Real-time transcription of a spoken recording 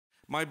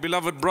My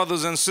beloved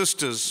brothers and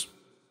sisters,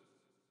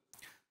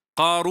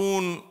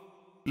 Qarun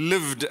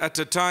lived at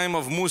a time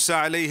of Musa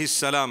alayhi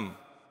salam.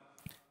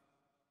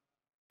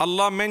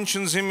 Allah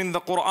mentions him in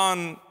the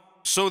Quran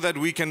so that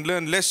we can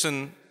learn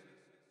lesson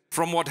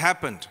from what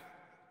happened.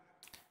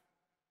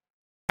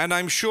 And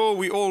I'm sure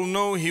we all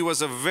know he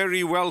was a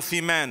very wealthy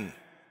man.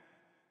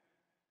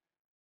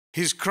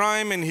 His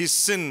crime and his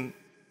sin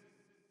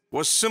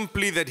was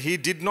simply that he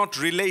did not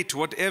relate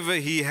whatever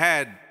he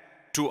had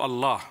to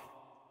Allah.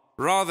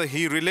 Rather,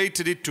 he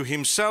related it to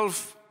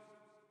himself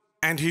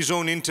and his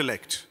own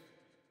intellect.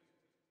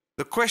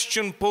 The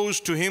question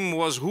posed to him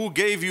was, who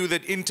gave you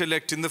that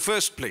intellect in the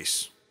first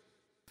place?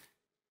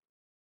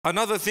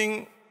 Another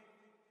thing,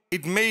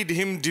 it made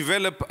him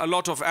develop a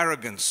lot of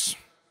arrogance.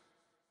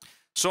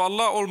 So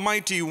Allah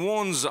Almighty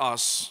warns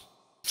us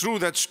through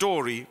that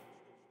story,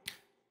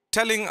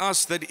 telling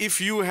us that if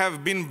you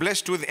have been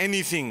blessed with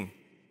anything,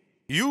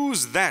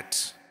 use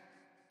that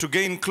to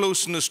gain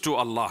closeness to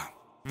Allah.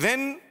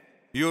 Then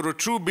you're a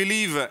true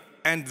believer,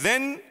 and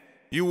then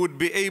you would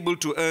be able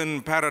to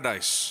earn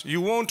paradise. You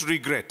won't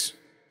regret.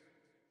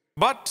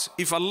 But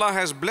if Allah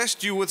has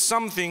blessed you with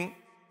something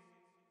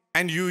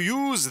and you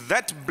use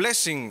that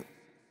blessing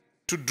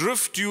to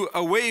drift you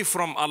away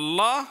from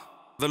Allah,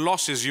 the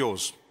loss is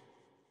yours.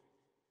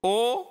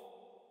 Or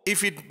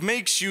if it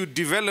makes you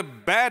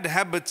develop bad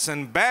habits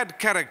and bad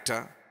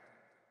character,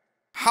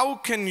 how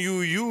can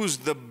you use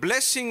the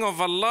blessing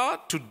of Allah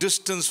to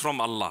distance from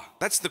Allah?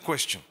 That's the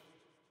question.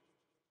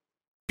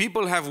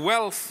 People have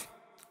wealth,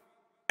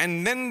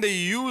 and then they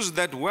use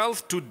that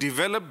wealth to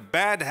develop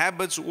bad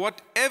habits.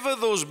 Whatever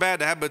those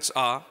bad habits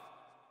are,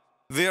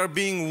 they are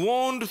being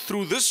warned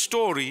through this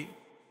story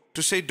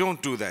to say,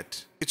 don't do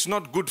that. It's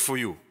not good for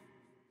you.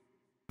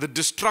 The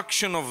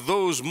destruction of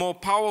those more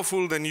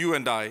powerful than you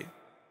and I,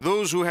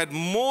 those who had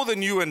more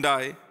than you and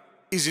I,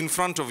 is in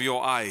front of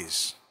your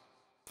eyes.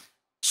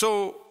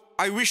 So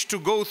I wish to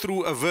go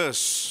through a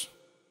verse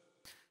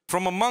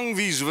from among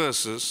these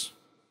verses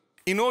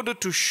in order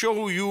to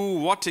show you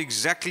what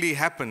exactly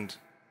happened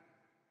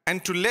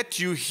and to let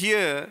you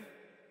hear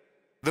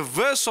the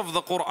verse of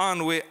the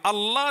Quran where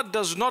Allah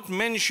does not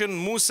mention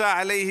Musa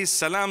alayhi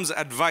salam's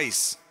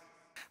advice,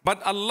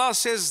 but Allah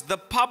says the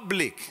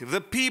public, the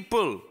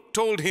people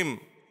told him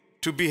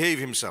to behave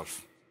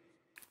himself.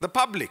 The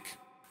public.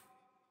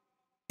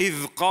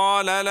 إِذْ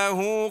قَالَ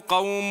لَهُ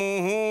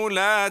قَوْمُهُ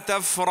لَا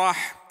تَفْرَحْ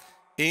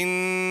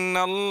إِنَّ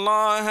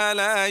اللَّهَ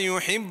لَا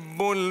يُحِبُّ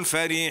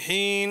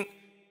الْفَرِحِينَ.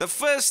 The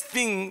first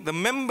thing the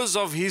members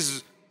of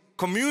his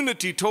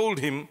community told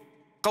him,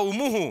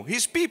 قَوْمُهُ,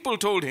 his people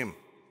told him.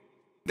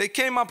 They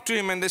came up to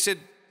him and they said,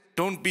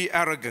 don't be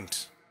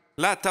arrogant.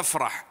 لَا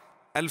تَفْرَحْ.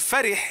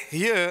 Al-farih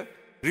here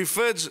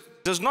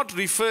does not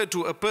refer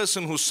to a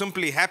person who's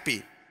simply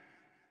happy,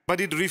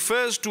 but it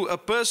refers to a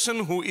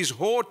person who is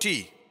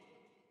haughty.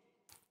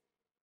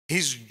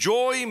 His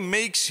joy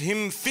makes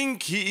him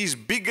think he is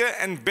bigger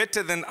and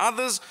better than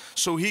others,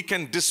 so he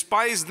can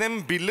despise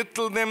them,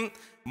 belittle them,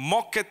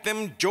 mock at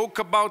them, joke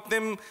about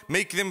them,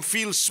 make them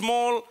feel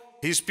small.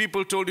 His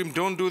people told him,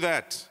 don't do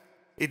that.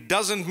 It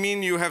doesn't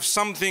mean you have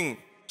something,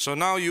 so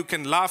now you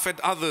can laugh at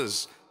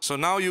others. So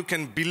now you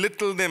can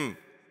belittle them,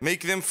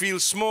 make them feel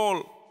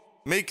small,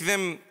 make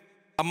them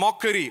a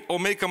mockery or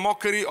make a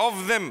mockery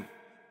of them.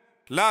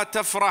 لا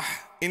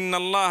تفرح إن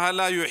الله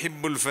لا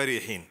يحب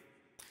الفرحين.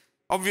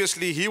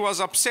 Obviously he was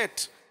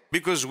upset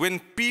because when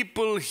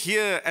people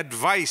hear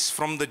advice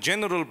from the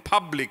general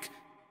public,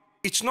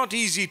 it's not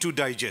easy to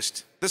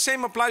digest. The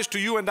same applies to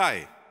you and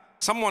I.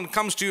 Someone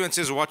comes to you and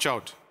says, watch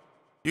out.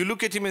 You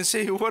look at him and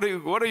say, what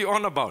are you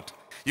on about?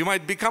 You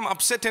might become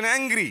upset and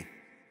angry.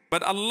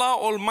 But Allah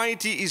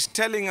Almighty is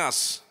telling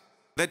us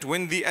that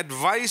when the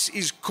advice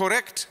is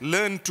correct,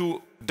 learn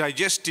to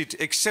digest it,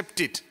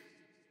 accept it.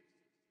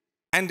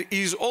 And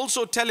He is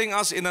also telling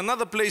us in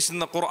another place in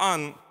the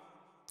Quran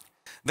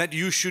that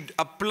you should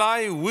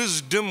apply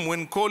wisdom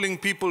when calling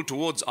people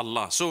towards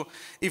Allah. So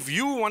if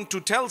you want to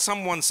tell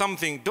someone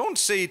something, don't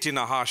say it in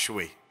a harsh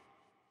way.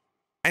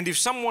 And if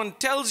someone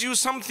tells you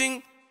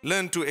something,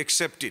 learn to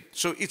accept it.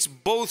 So it's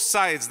both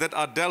sides that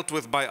are dealt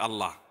with by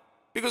Allah.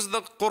 Because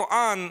the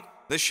Quran,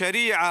 the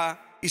Sharia,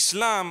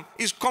 Islam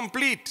is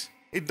complete.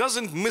 It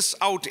doesn't miss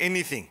out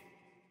anything.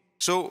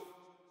 So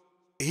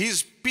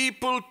his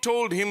people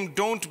told him,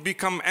 don't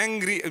become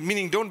angry,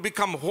 meaning don't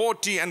become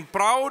haughty and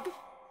proud.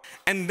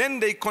 And then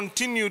they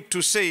continued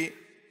to say,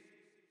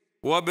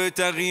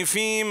 وَابْتَغِ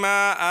فِي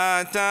مَا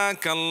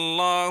آتَاكَ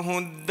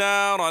اللَّهُ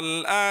الدَّارَ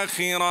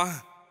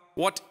الْآخِرَةِ.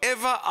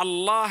 Whatever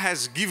Allah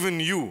has given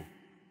you,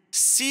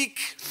 seek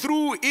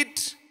through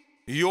it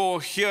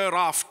your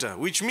hereafter.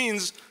 Which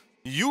means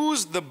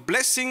use the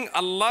blessing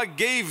Allah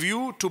gave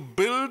you to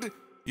build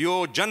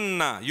your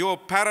Jannah, your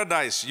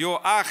paradise, your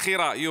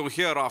akhirah, your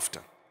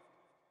hereafter.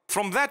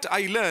 From that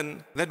I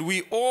learn that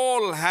we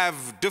all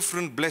have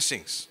different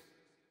blessings.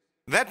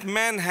 That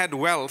man had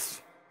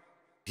wealth.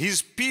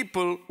 His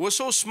people were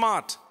so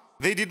smart.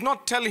 They did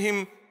not tell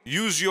him,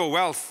 use your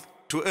wealth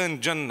to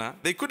earn Jannah.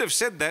 They could have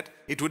said that.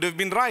 It would have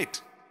been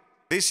right.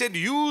 They said,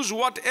 use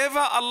whatever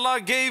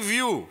Allah gave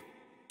you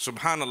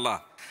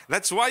Subhanallah.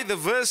 That's why the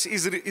verse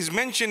is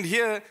mentioned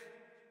here.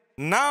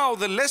 Now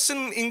the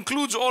lesson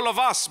includes all of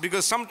us,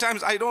 because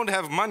sometimes I don't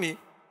have money,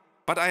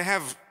 but I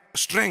have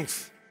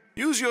strength.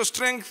 Use your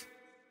strength,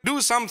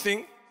 do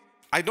something.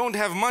 I don't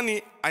have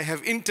money, I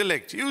have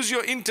intellect. Use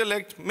your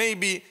intellect.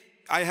 Maybe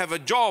I have a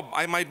job,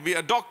 I might be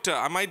a doctor,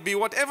 I might be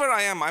whatever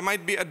I am, I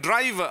might be a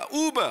driver,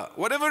 Uber,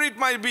 whatever it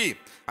might be.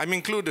 I'm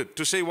included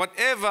to say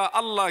whatever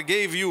Allah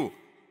gave you,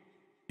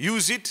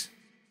 use it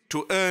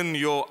to earn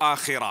your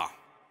akhirah.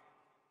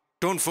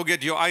 Don't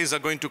forget your eyes are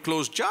going to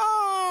close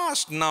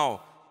just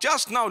now.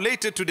 Just now,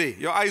 later today,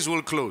 your eyes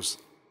will close.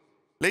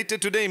 Later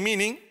today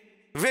meaning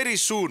very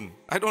soon.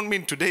 I don't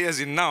mean today as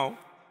in now,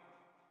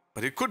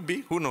 but it could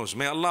be, who knows.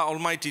 May Allah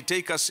Almighty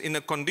take us in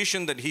a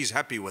condition that He's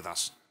happy with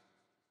us.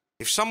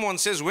 If someone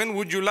says, when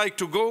would you like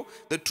to go?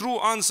 The true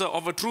answer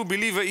of a true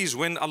believer is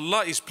when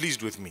Allah is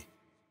pleased with me.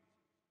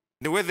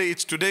 Whether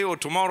it's today or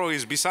tomorrow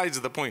is besides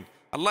the point.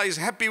 Allah is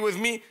happy with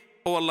me,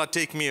 oh Allah,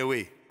 take me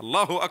away.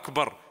 Allahu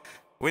Akbar.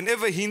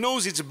 Whenever He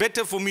knows it's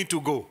better for me to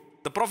go.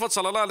 The Prophet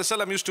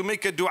ﷺ used to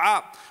make a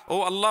dua.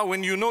 Oh Allah,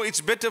 when you know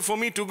it's better for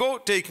me to go,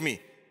 take me.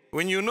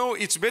 When you know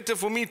it's better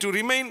for me to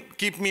remain,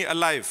 keep me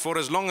alive for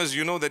as long as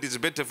you know that it's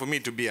better for me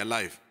to be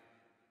alive.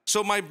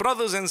 So my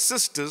brothers and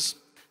sisters,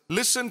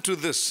 listen to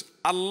this.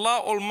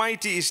 Allah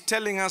Almighty is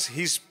telling us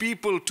His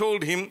people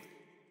told Him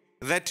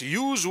that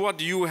use what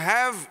you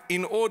have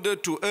in order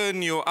to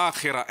earn your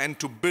akhirah and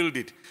to build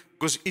it,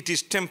 because it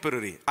is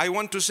temporary. I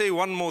want to say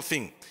one more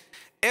thing.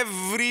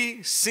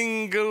 Every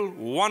single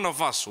one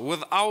of us,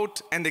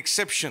 without an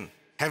exception,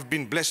 have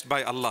been blessed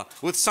by Allah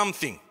with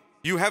something.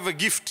 You have a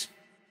gift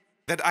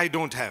that I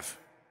don't have.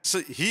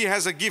 So he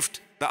has a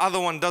gift, the other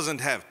one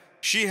doesn't have.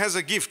 She has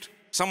a gift,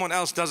 someone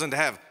else doesn't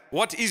have.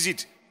 What is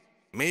it?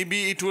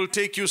 Maybe it will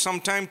take you some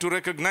time to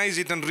recognize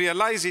it and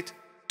realize it.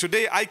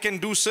 Today I can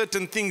do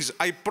certain things.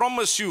 I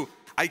promise you,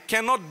 I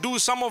cannot do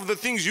some of the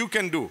things you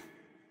can do.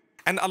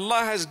 And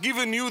Allah has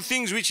given you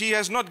things which He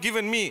has not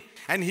given me.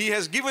 And He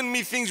has given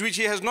me things which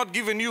He has not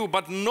given you.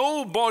 But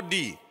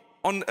nobody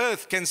on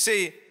earth can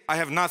say, I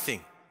have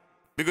nothing.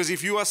 Because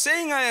if you are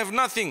saying I have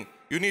nothing,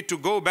 you need to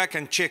go back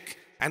and check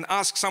and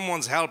ask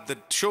someone's help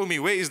that show me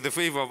where is the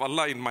favor of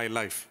Allah in my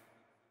life.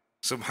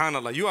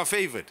 Subhanallah, you are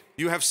favored.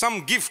 You have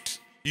some gift.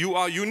 You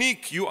are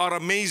unique, you are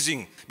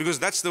amazing, because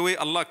that's the way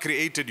Allah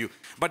created you.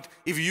 But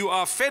if you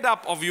are fed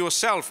up of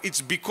yourself,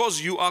 it's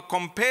because you are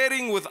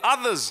comparing with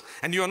others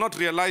and you are not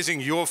realizing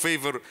your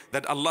favor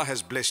that Allah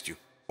has blessed you.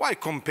 Why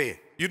compare?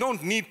 You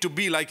don't need to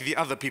be like the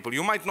other people.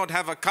 You might not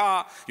have a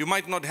car, you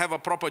might not have a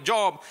proper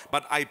job,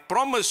 but I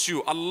promise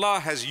you, Allah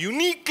has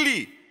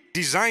uniquely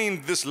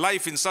designed this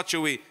life in such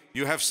a way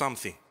you have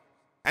something.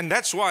 And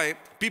that's why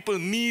people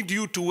need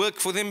you to work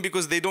for them,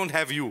 because they don't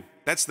have you.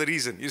 That's the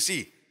reason, you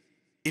see.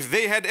 If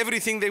they had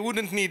everything, they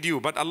wouldn't need you.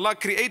 But Allah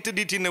created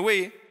it in a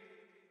way,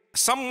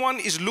 someone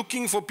is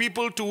looking for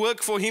people to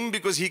work for him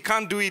because he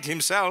can't do it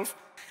himself.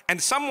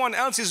 And someone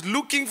else is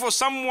looking for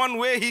someone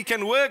where he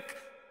can work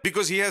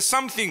because he has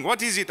something.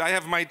 What is it? I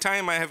have my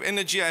time, I have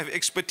energy, I have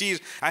expertise,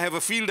 I have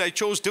a field I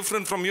chose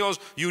different from yours.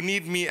 You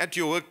need me at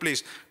your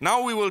workplace.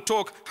 Now we will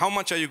talk, how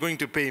much are you going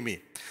to pay me?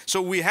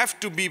 So we have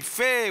to be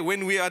fair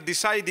when we are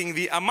deciding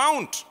the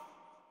amount.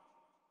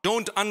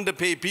 Don't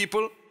underpay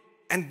people.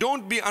 And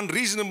don't be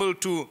unreasonable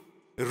to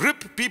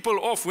rip people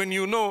off when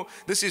you know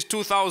this is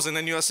 2,000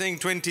 and you are saying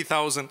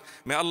 20,000.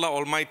 May Allah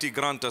Almighty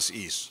grant us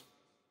ease.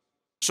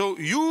 So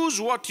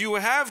use what you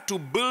have to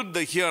build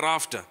the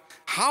hereafter.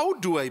 How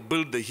do I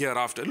build the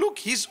hereafter? Look,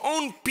 his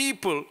own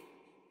people,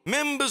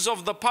 members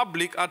of the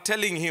public, are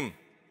telling him,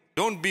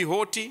 don't be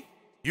haughty.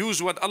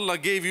 Use what Allah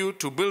gave you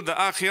to build the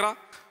akhirah.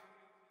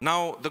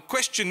 Now the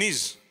question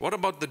is, what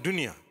about the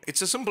dunya?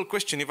 It's a simple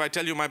question. If I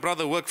tell you, my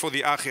brother, work for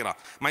the akhirah,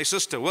 my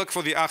sister, work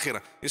for the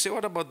akhirah, you say,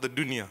 what about the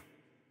dunya?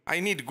 I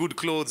need good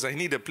clothes, I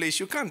need a place.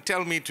 You can't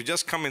tell me to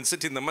just come and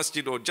sit in the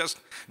masjid or just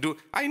do.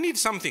 I need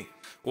something.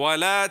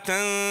 وَلَا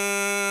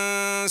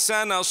تَنْسَ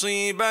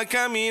نَصِيبَكَ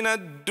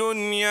مِنَ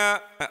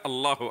الدُّنْيَا.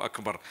 Allahu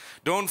Akbar.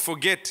 Don't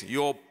forget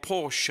your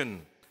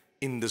portion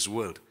in this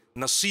world.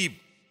 Nasib.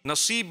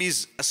 Nasib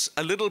is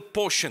a little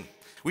portion,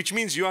 which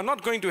means you are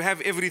not going to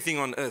have everything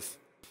on earth.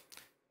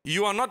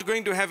 You are not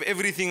going to have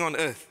everything on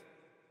earth.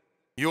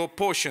 Your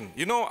portion.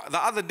 You know, the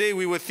other day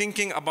we were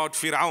thinking about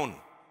Fir'aun.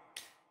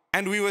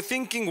 And we were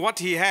thinking what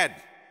he had.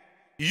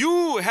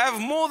 You have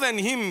more than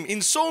him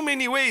in so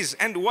many ways.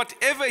 And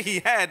whatever he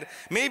had,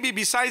 maybe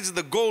besides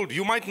the gold,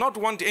 you might not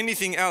want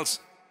anything else.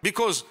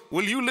 Because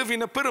will you live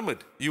in a pyramid?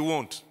 You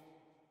won't.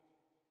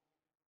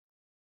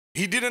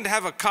 He didn't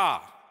have a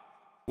car.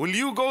 Will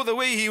you go the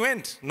way he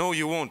went? No,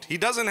 you won't. He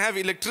doesn't have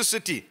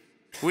electricity.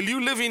 Will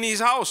you live in his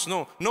house?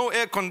 No. No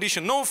air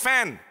condition, no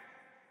fan,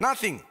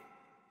 nothing.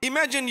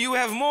 Imagine you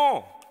have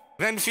more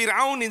than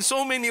Fir'aun in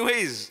so many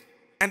ways.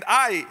 And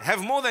I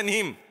have more than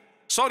him.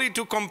 Sorry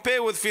to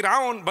compare with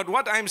Fir'aun, but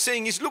what I'm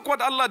saying is, look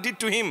what Allah did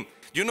to him.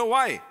 You know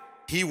why?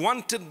 He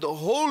wanted the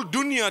whole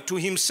dunya to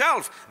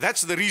himself.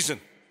 That's the reason.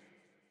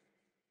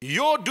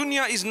 Your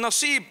dunya is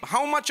nasib.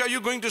 How much are you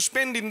going to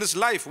spend in this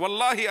life?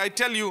 Wallahi, I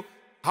tell you,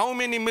 How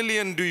many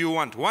million do you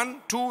want?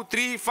 1, 2,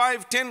 3,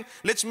 5, 10?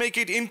 Let's make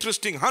it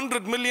interesting.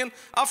 100 million.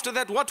 After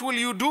that, what will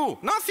you do?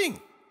 Nothing.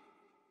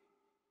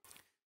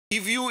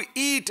 If you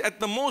eat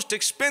at the most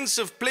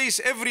expensive place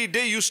every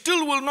day, you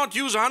still will not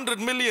use 100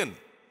 million.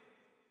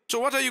 So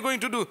what are you going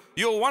to do?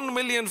 Your 1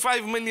 million,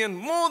 5 million,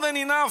 more than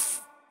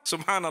enough.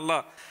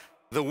 Subhanallah.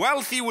 The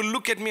wealthy will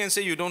look at me and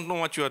say, you don't know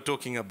what you are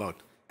talking about.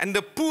 And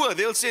the poor,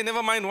 they'll say,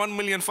 never mind,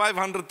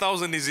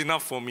 1,500,000 is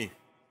enough for me.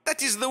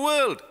 That is the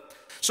world.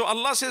 So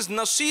Allah says,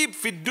 Nasib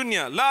fid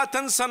dunya, la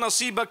tansa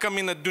nasibaka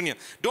min ad-dunya.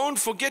 Don't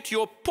forget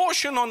your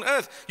portion on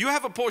earth. You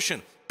have a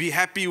portion. Be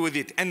happy with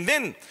it. And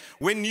then,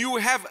 when you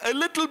have a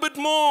little bit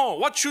more,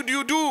 what should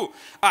you do?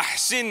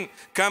 Ahsin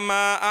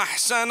kama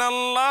ahsana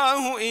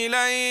Allahu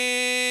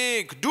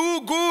ilayk.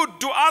 Do good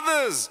to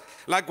others,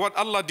 like what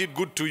Allah did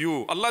good to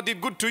you. Allah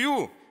did good to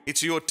you.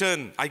 It's your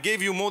turn. I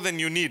gave you more than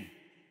you need.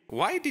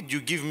 Why did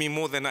you give me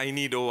more than I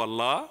need, oh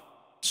Allah?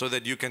 So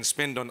that you can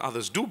spend on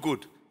others. Do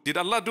good. Did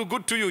Allah do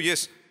good to you?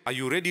 Yes. Are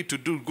you ready to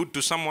do good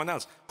to someone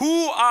else?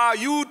 Who are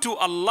you to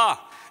Allah?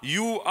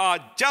 You are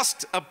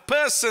just a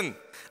person,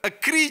 a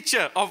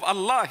creature of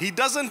Allah. He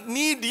doesn't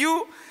need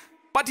you,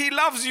 but He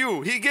loves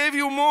you. He gave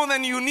you more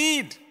than you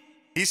need.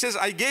 He says,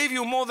 I gave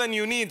you more than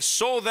you need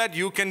so that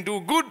you can do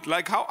good,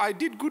 like how I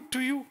did good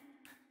to you.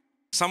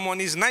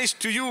 Someone is nice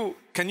to you.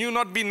 Can you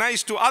not be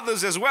nice to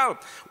others as well?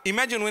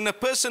 Imagine when a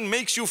person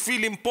makes you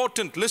feel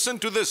important. Listen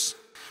to this.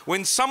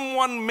 When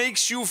someone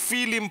makes you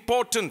feel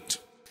important,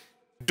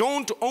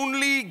 don't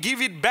only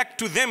give it back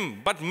to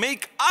them, but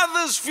make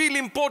others feel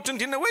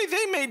important in a way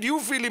they made you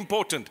feel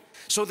important,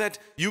 so that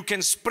you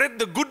can spread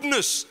the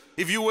goodness.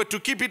 If you were to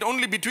keep it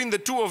only between the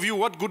two of you,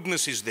 what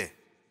goodness is there?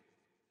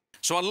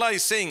 So Allah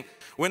is saying,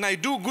 when I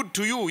do good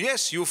to you,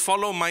 yes, you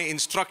follow my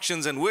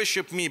instructions and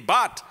worship me,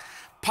 but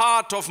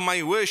part of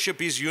my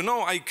worship is,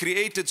 I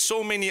created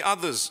so many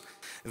others.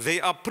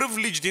 They are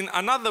privileged in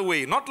another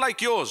way, not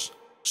like yours.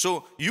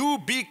 So you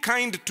be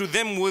kind to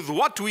them with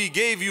what we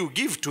gave you.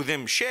 Give to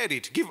them, share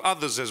it, give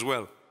others as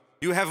well.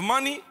 You have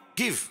money,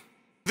 give.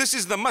 This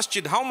is the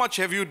masjid. How much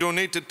have you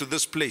donated to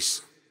this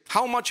place?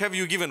 How much have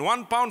you given?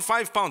 1 pound,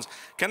 5 pounds.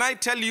 Can I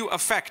tell you a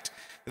fact?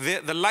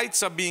 The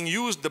lights are being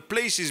used, the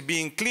place is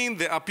being cleaned,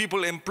 there are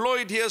people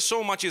employed here,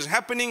 so much is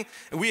happening.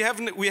 We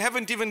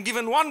haven't even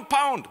given 1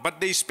 pound,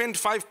 but they spent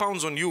 5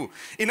 pounds on you.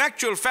 In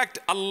actual fact,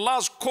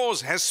 Allah's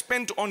cause has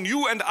spent on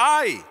you and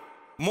I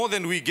more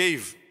than we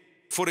gave.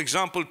 For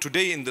example,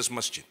 today in this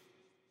masjid.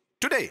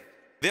 Today,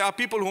 there are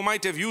people who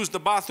might have used the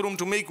bathroom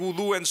to make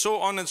wudu and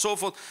so on and so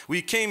forth.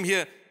 We came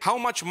here. How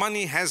much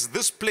money has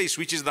this place,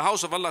 which is the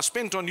house of Allah,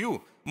 spent on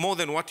you? More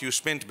than what you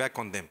spent back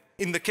on them.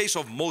 In the case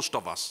of most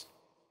of us.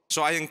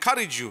 So I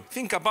encourage you,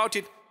 think about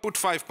it, put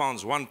 5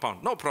 pounds, 1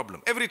 pound, no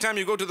problem. Every time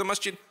you go to the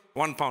masjid,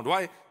 1 pound.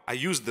 Why? I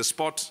use the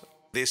spot,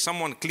 there's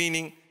someone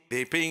cleaning,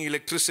 they're paying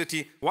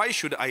electricity. Why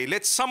should I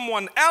let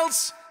someone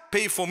else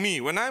pay for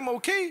me when I'm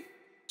okay?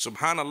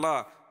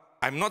 Subhanallah,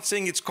 I'm not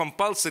saying it's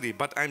compulsory,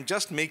 but I'm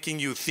just making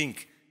you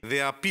think.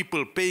 There are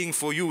people paying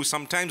for you,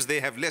 sometimes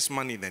they have less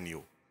money than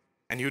you.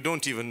 And you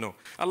don't even know.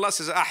 Allah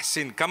says,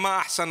 Ahsin,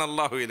 kama ahsan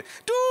Allahu ilayk.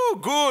 Do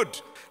good,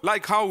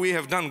 like how we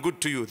have done good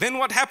to you. Then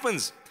what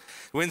happens?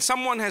 When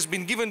someone has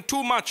been given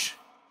too much,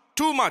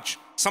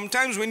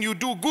 sometimes when you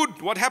do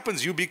good, what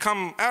happens? You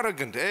become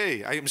arrogant.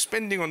 Hey, I am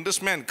spending on this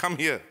man, come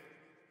here.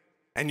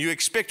 And you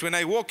expect when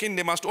I walk in,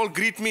 they must all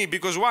greet me,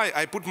 because why?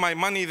 I put my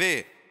money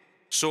there.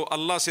 So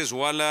Allah says,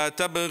 وَلَا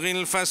تَبْغِ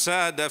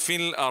الْفَسَادَ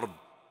فِي الْأَرْضِ.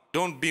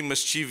 Don't be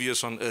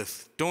mischievous on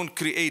earth. Don't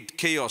create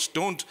chaos.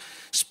 Don't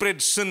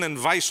spread sin and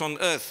vice on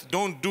earth.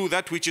 Don't do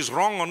that which is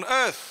wrong on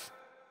earth.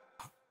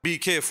 Be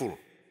careful.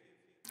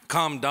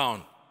 Calm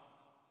down.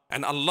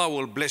 And Allah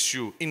will bless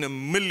you in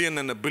 1,000,000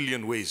 and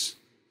 1,000,000,000 ways.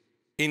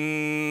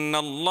 Inna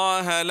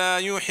Allah la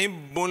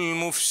yuhibbul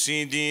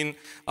mufsidin.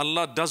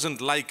 Allah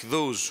doesn't like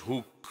those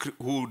who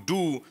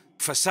do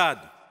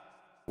fasad,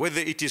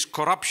 whether it is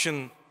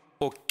corruption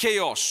or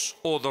chaos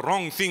or the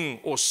wrong thing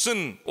or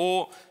sin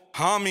or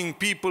harming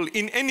people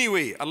in any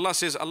way. Allah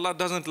says Allah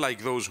doesn't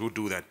like those who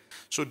do that.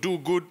 So do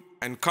good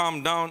and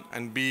calm down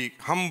and be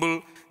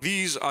humble.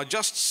 These are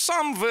just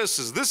some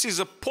verses. This is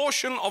a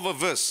portion of a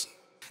verse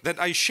that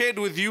I shared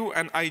with you,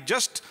 and I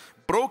just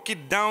broke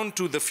it down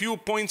to the few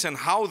points and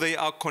how they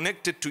are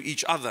connected to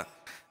each other.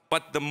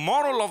 But the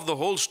moral of the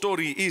whole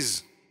story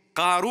is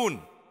Qarun,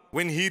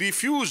 when he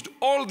refused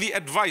all the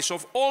advice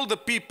of all the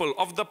people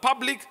of the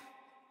public,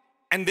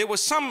 and there were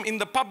some in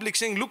the public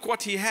saying, look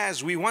what he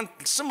has, we want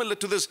similar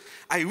to this.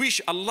 I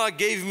wish Allah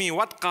gave me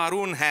what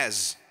Qarun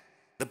has.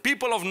 The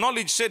people of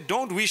knowledge said,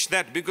 don't wish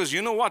that, because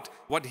you know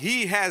what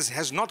he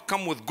has not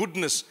come with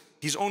goodness.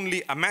 He's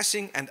only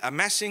amassing and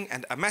amassing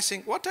and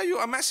amassing. What are you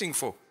amassing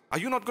for? Are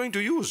you not going to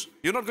use?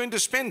 You're not going to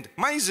spend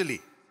miserly.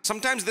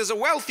 Sometimes there's a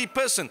wealthy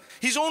person.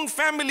 His own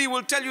family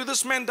will tell you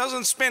this man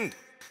doesn't spend.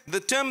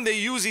 The term they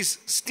use is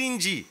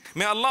stingy.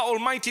 May Allah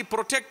Almighty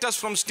protect us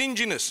from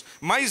stinginess,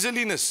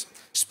 miserliness.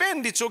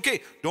 Spend, it's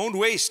okay. Don't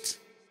waste.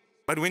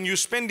 But when you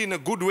spend in a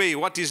good way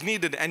what is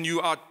needed and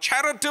you are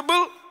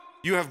charitable,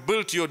 you have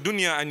built your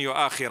dunya and your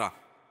akhirah.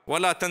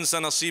 ولا تنس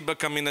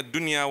نصيبك من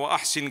الدنيا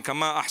وأحسن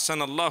كما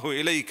أحسن الله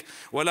إليك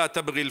ولا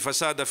تبغي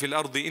الفساد في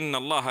الأرض إن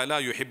الله لا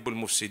يحب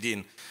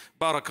المفسدين.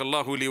 بارك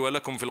الله لي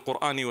ولكم في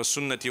القرآن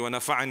والسنة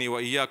ونفعني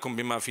وإياكم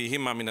بما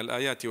فيهما من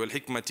الآيات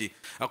والحكمة.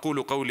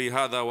 أقول قولي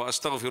هذا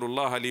وأستغفر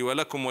الله لي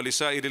ولكم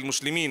ولسائر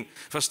المسلمين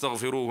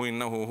فاستغفروه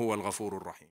إنه هو الغفور الرحيم.